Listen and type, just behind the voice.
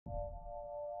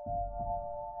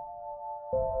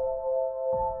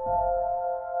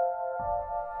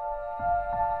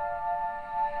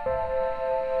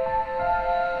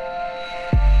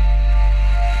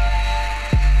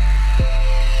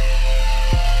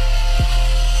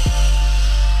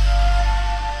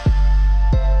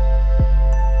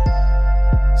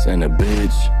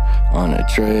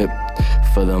trip.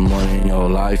 For the money in your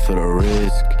life, for the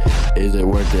risk. Is it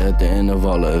worth it at the end of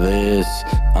all of this?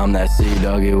 I'm that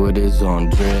C-Doggy with his own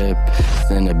drip.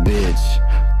 Send a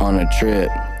bitch on a trip.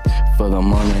 For the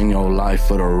money in your life,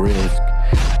 for the risk.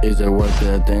 Is it worth it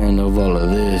at the end of all of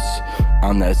this?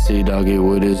 I'm that C-Doggy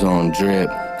with his own drip.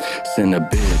 Send a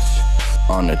bitch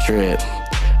on a trip.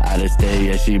 Out of state,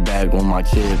 yeah, she back on my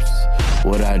chips.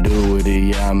 What I do with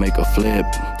it, yeah, I make a flip.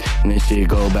 And then she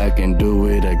go back and do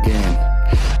it again.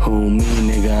 Who me,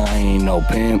 nigga, I ain't no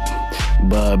pimp.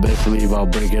 But best believe I'll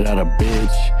break it out a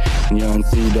bitch. Young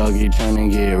C-Doggy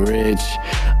tryna get rich.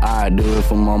 I do it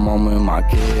for my mama and my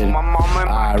kid.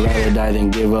 I'd rather die than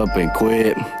give up and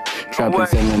quit. Trapping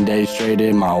 7 days straight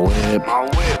in my whip.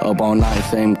 Up all night,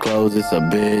 same clothes, it's a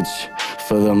bitch.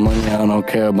 For the money, I don't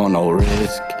care about no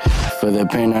risk. For the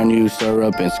pain, I use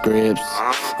syrup and scripts.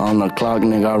 On the clock,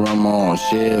 nigga, I run my own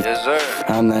shift.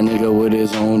 I'm that nigga with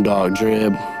his own dog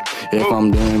drip. If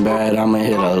I'm doing bad, I'ma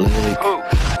hit a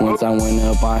lick. Once I went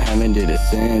up, I haven't did it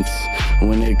since.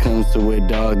 When it comes to it,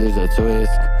 dog, there's a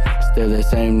twist. Still the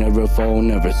same, never fold,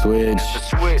 never switch.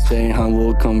 Stay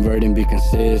humble, convert and be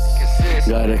consist.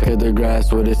 Gotta cut the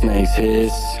grass with a snake's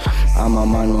hiss. I'm on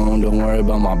my own, don't worry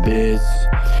about my biz.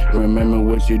 Remember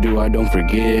what you do, I don't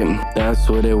forget. That's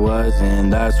what it was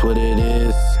and that's what it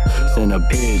is. Send a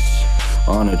bitch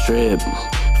on a trip.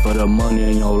 For the money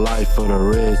in your life, for the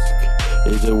risk.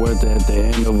 Is it worth it at the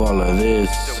end of all of this?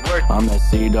 I'm that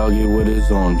C-Doggy with his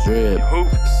own drip.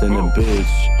 Send a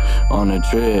bitch on a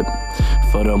trip.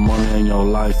 For the money in your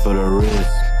life, for the risk.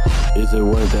 Is it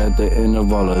worth it at the end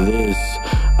of all of this?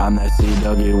 I'm that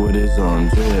C-Doggy with his own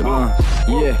drip.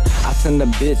 Yeah, I send a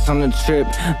bitch on a trip.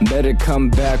 Better come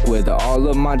back with all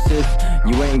of my chips.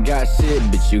 You ain't got shit,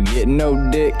 but you get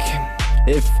no dick.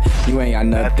 If you ain't got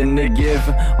nothing to give.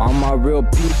 On my real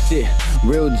P shit,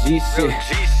 real G shit.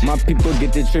 My people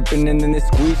get to tripping and then they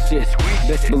squeeze shit.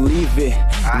 Best believe it.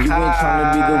 You ain't trying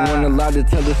to be the one allowed to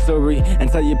tell the story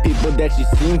and tell your people that you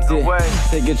seen it.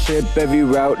 Take a trip, every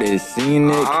route is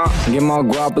scenic. Get my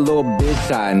guap a little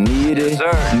bitch, I need it.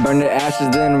 Burn the ashes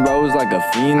then rose like a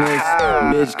phoenix.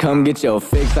 Bitch, come get your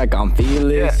fix like I'm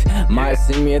Felix. Might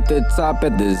see me at the top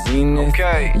at the zenith.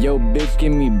 Yo, bitch,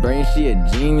 give me brain, she a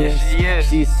genius.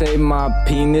 She say my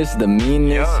penis the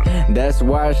meanest. That's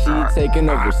why she taking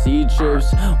overseas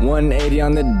trips. 180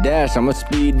 on the dash, I'm a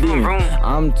speed demon.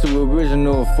 I'm too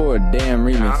original for a damn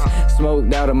remix.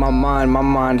 Smoked out of my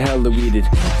mind hella weeded.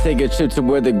 Take a trip to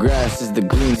where the grass is the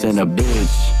greenest. Send a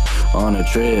bitch on a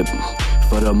trip.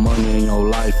 For the money in your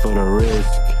life, for the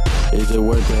risk. Is it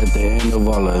worth it at the end of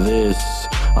all of this?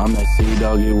 I'm that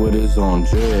C-Doggy with his own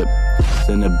drip.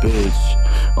 Send a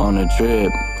bitch on a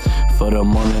trip. For the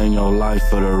money in your life,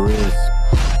 for the risk.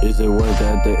 Is it worth it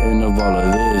at the end of all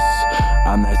of this?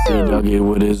 I'm that C-Doggy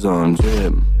with his own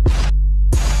drip.